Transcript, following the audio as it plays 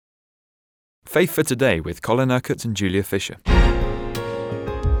Faith for Today with Colin Urquhart and Julia Fisher.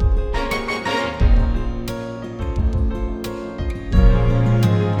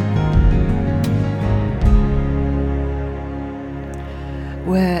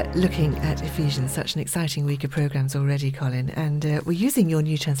 We're looking at Ephesians, such an exciting week of programmes already, Colin, and we're using your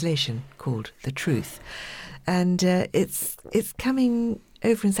new translation called The Truth. And it's coming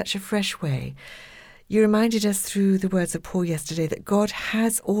over in such a fresh way. You reminded us through the words of Paul yesterday that God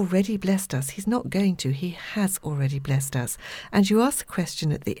has already blessed us. He's not going to. He has already blessed us. And you asked the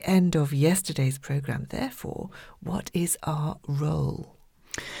question at the end of yesterday's programme, therefore, what is our role?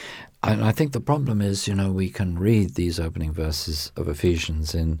 And I think the problem is, we can read these opening verses of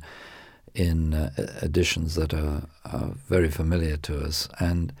Ephesians in editions that are very familiar to us,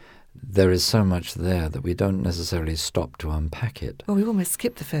 and there is so much there that we don't necessarily stop to unpack it. Well, we almost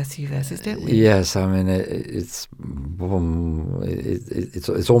skip the first few verses, don't we? Yes, I mean it's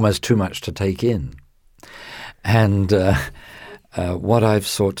almost too much to take in, and what I've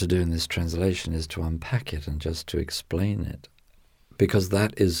sought to do in this translation is to unpack it and just to explain it. Because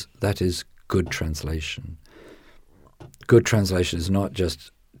that is good translation. Good translation is not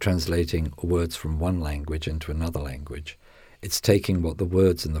just translating words from one language into another language. It's taking what the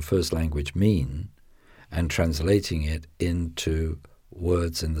words in the first language mean and translating it into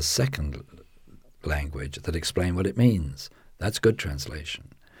words in the second language that explain what it means. That's good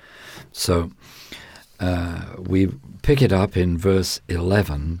translation. So we pick it up in verse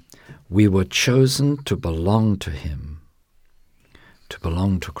 11. We were chosen to belong to Him, to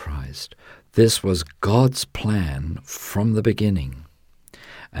belong to Christ. This was God's plan from the beginning,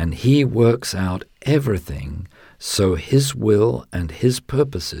 and He works out everything so His will and His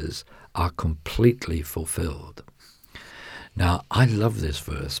purposes are completely fulfilled. Now, I love this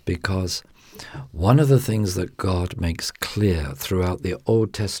verse because one of the things that God makes clear throughout the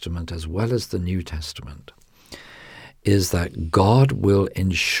Old Testament as well as the New Testament is that God will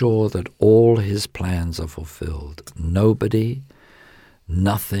ensure that all His plans are fulfilled. Nobody,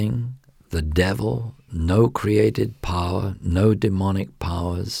 nothing, the devil, no created power, no demonic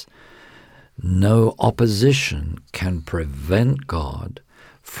powers, no opposition can prevent God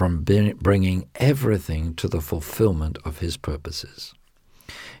from bringing everything to the fulfillment of His purposes.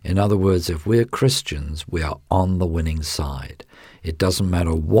 In other words, if we're Christians, we are on the winning side. It doesn't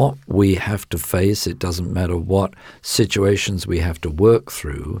matter what we have to face. It doesn't matter what situations we have to work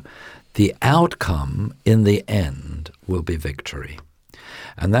through. The outcome in the end will be victory.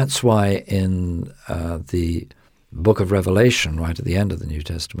 And that's why in the book of Revelation, right at the end of the New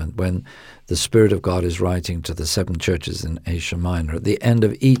Testament, when the Spirit of God is writing to the 7 churches in Asia Minor, at the end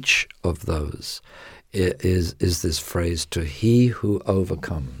of each of those is this phrase, to he who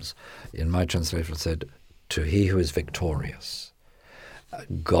overcomes. In my translation it said, to he who is victorious.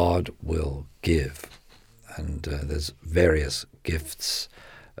 God will give. And there's various gifts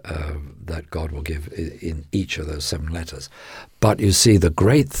that God will give in each of those 7 letters. But you see, the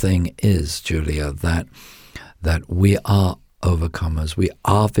great thing is, Julia, that we are overcomers. We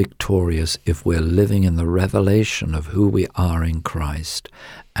are victorious if we're living in the revelation of who we are in Christ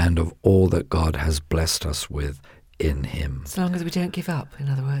and of all that God has blessed us with in Him. As long as we don't give up, in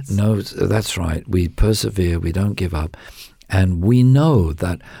other words. No, that's right. We persevere, we don't give up. And we know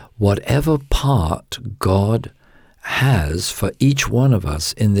that whatever part God has for each one of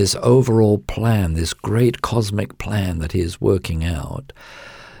us in this overall plan, this great cosmic plan that He is working out,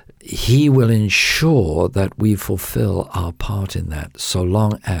 He will ensure that we fulfill our part in that, so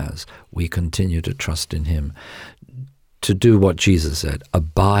long as we continue to trust in Him. To do what Jesus said,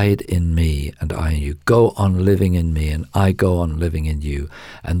 abide in me and I in you. Go on living in me and I go on living in you.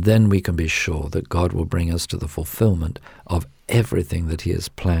 And then we can be sure that God will bring us to the fulfillment of everything that He has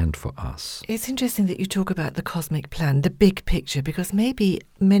planned for us. It's interesting that you talk about the cosmic plan, the big picture, because maybe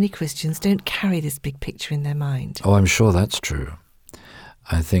many Christians don't carry this big picture in their mind. Oh, I'm sure that's true.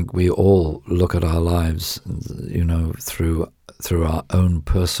 I think we all look at our lives, through our own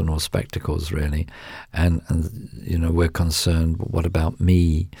personal spectacles, really, and we're concerned, what about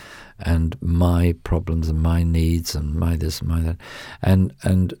me and my problems and my needs and my this and my that,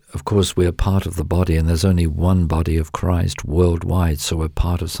 and of course we're part of the body, and there's only one body of Christ worldwide, so we're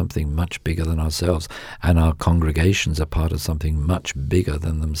part of something much bigger than ourselves, and our congregations are part of something much bigger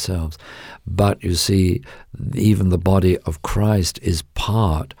than themselves. But you see, even the body of Christ is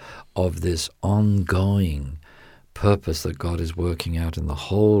part of this ongoing purpose that God is working out in the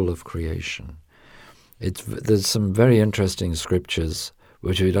whole of creation. There's some very interesting scriptures,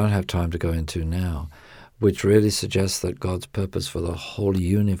 which we don't have time to go into now, which really suggests that God's purpose for the whole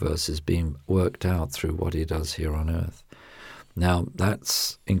universe is being worked out through what He does here on earth. Now,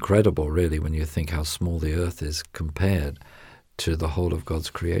 that's incredible, really, when you think how small the earth is compared to the whole of God's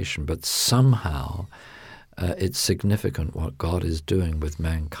creation. But somehow it's significant what God is doing with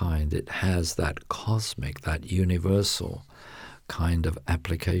mankind. It has that cosmic, that universal kind of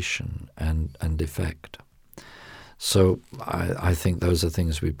application and effect. So I think those are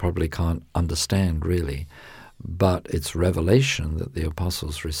things we probably can't understand, really. But it's revelation that the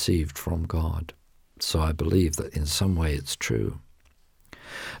apostles received from God. So I believe that in some way it's true.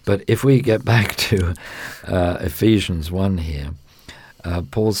 But if we get back to Ephesians 1 here,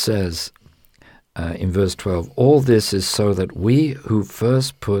 Paul says in verse 12, all this is so that we who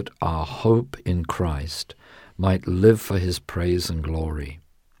first put our hope in Christ might live for his praise and glory.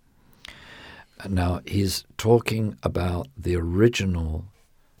 Now, he's talking about the original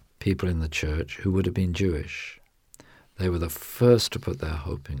people in the church who would have been Jewish. They were the first to put their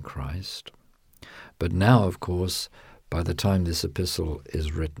hope in Christ. But now, of course, by the time this epistle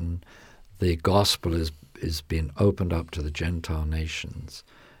is written, the gospel is being opened up to the Gentile nations.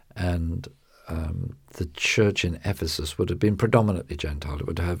 And the church in Ephesus would have been predominantly Gentile. It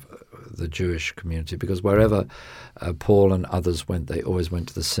would have the Jewish community, because wherever Paul and others went, they always went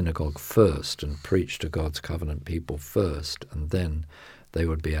to the synagogue first and preached to God's covenant people first, and then they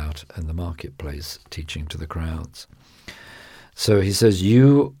would be out in the marketplace teaching to the crowds. So he says,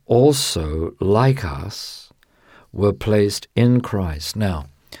 you also, like us, were placed in Christ. Now,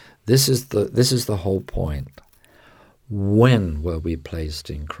 this is the whole point. When were we placed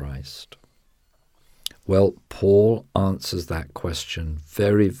in Christ? Well, Paul answers that question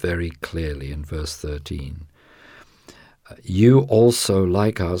very, very clearly in verse 13. You also,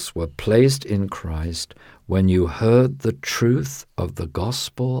 like us, were placed in Christ when you heard the truth of the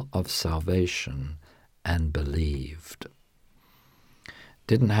gospel of salvation and believed.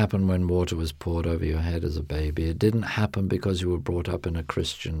 Didn't happen when water was poured over your head as a baby. It didn't happen because you were brought up in a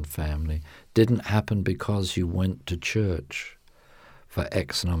Christian family. Didn't happen because you went to church for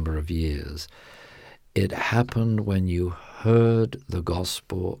X number of years. It happened when you heard the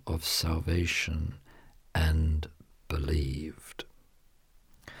gospel of salvation and believed.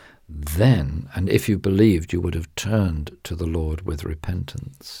 Then, and if you believed, you would have turned to the Lord with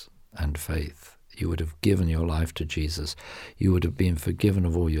repentance and faith. You would have given your life to Jesus. You would have been forgiven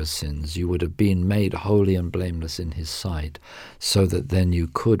of all your sins. You would have been made holy and blameless in his sight, so that then you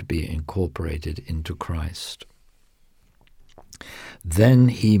could be incorporated into Christ. Then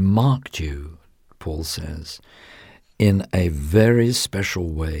he marked you, Paul says, in a very special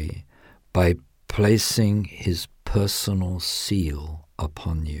way by placing his personal seal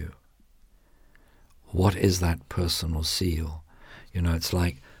upon you. What is that personal seal? You know, it's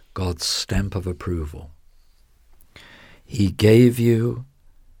like God's stamp of approval. He gave you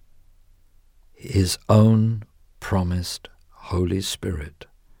his own promised Holy Spirit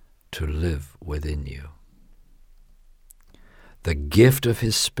to live within you. The gift of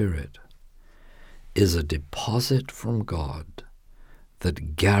his Spirit is a deposit from God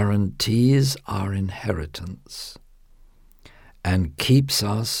that guarantees our inheritance and keeps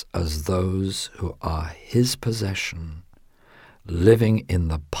us as those who are his possession, living in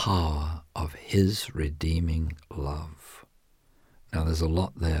the power of his redeeming love. Now there's a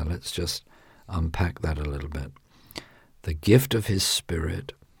lot there. Let's just unpack that a little bit. The gift of his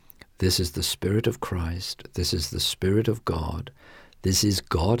Spirit, this is the Spirit of Christ, this is the Spirit of God, this is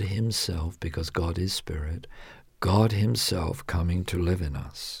God himself, because God is Spirit, God himself coming to live in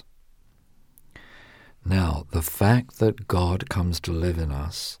us. Now, the fact that God comes to live in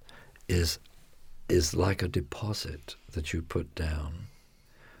us is like a deposit that you put down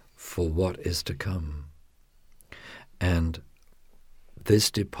for what is to come. And this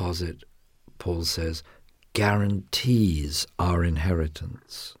deposit, Paul says, guarantees our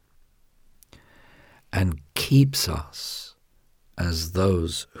inheritance and keeps us as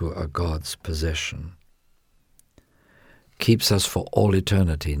those who are God's possession. Keeps us for all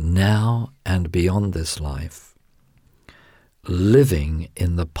eternity, now and beyond this life, living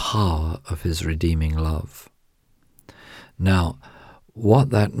in the power of his redeeming love. Now, what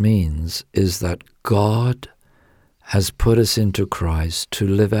that means is that God has put us into Christ to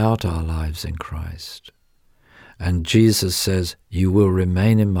live out our lives in Christ. And Jesus says, you will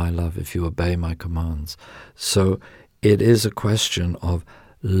remain in my love if you obey my commands. So it is a question of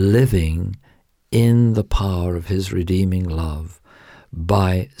living in the power of his redeeming love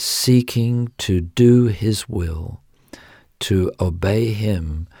by seeking to do his will, to obey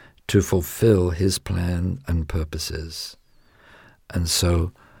him, to fulfill his plan and purposes. And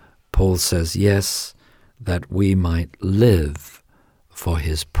so Paul says, yes, that we might live for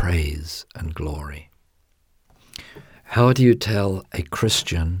his praise and glory. How do you tell a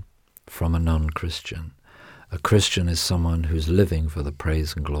Christian from a non-Christian? A Christian is someone who's living for the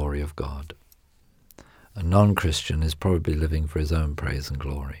praise and glory of God. A non-Christian is probably living for his own praise and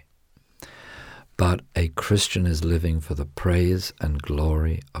glory. But a Christian is living for the praise and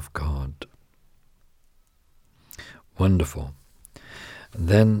glory of God. Wonderful. And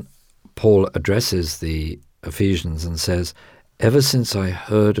then Paul addresses the Ephesians and says, "Ever since I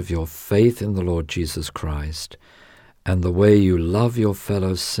heard of your faith in the Lord Jesus Christ and the way you love your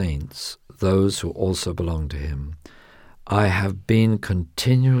fellow saints, those who also belong to him, I have been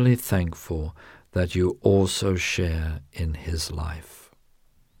continually thankful that you also share in his life."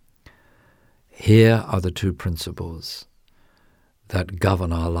 Here are the two principles that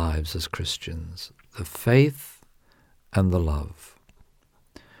govern our lives as Christians: the faith and the love.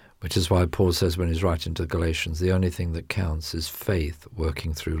 Which is why Paul says when he's writing to the Galatians, the only thing that counts is faith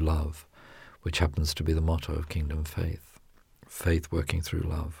working through love, which happens to be the motto of Kingdom Faith. Faith working through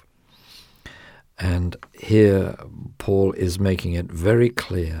love. And here Paul is making it very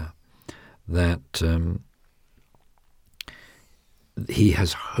clear that he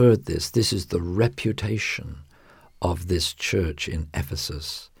has heard this. This is the reputation of this church in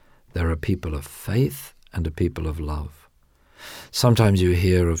Ephesus. There are people of faith and a people of love. Sometimes you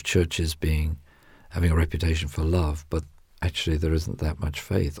hear of churches having a reputation for love, but actually there isn't that much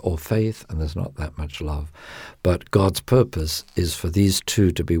faith, or faith and there's not that much love. But God's purpose is for these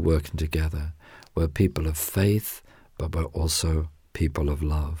two to be working together. We're people of faith, but we're also people of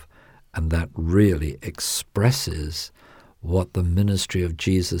love. And that really expresses what the ministry of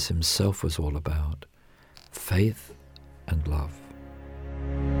Jesus himself was all about: faith and love.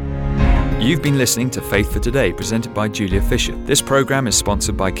 You've been listening to Faith for Today, presented by Julia Fisher. This program is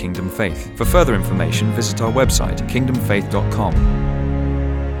sponsored by Kingdom Faith. For further information, visit our website, kingdomfaith.com.